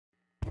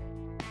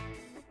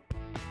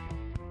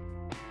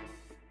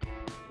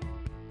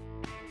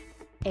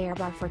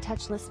AirBar for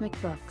touchless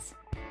MacBooks.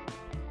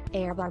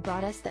 AirBar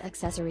brought us the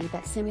accessory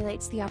that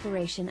simulates the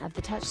operation of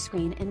the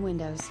touchscreen in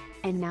Windows,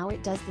 and now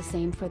it does the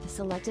same for the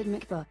selected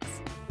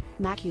MacBooks.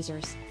 Mac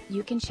users,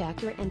 you can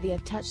check your envy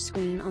of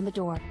touchscreen on the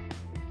door.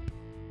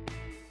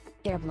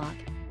 AirBlock.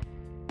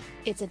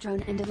 It's a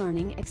drone and a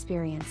learning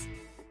experience.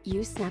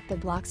 You snap the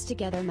blocks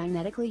together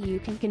magnetically. You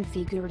can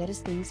configure it as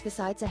things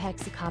besides a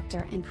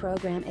hexacopter and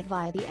program it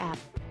via the app.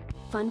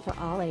 Fun for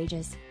all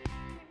ages.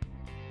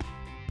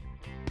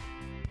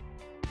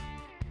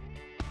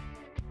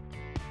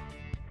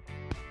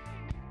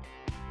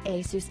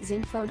 Asus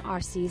ZenFone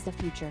R sees the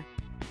future.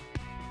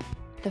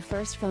 The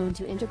first phone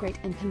to integrate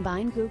and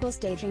combine Google's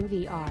Daydream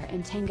VR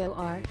and Tango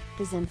R,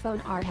 the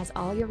ZenFone R has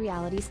all your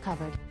realities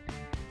covered.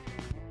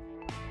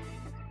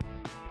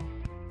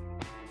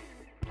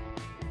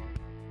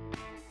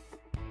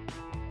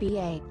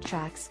 BA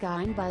Track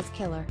Skyn Buzz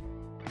Killer.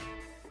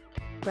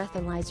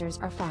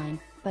 Breathalyzers are fine,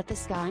 but the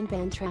Skyn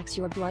band tracks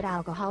your blood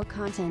alcohol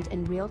content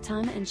in real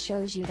time and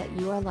shows you that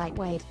you are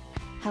lightweight.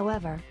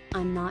 However,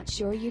 I'm not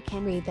sure you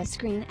can read the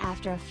screen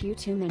after a few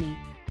too many.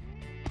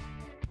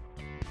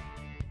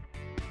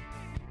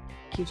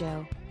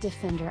 Qjo,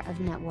 Defender of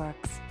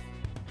Networks.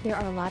 There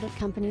are a lot of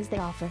companies that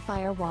offer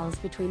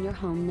firewalls between your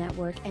home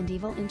network and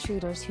evil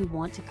intruders who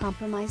want to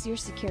compromise your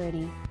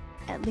security.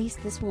 At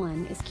least this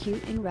one is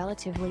cute and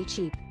relatively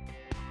cheap.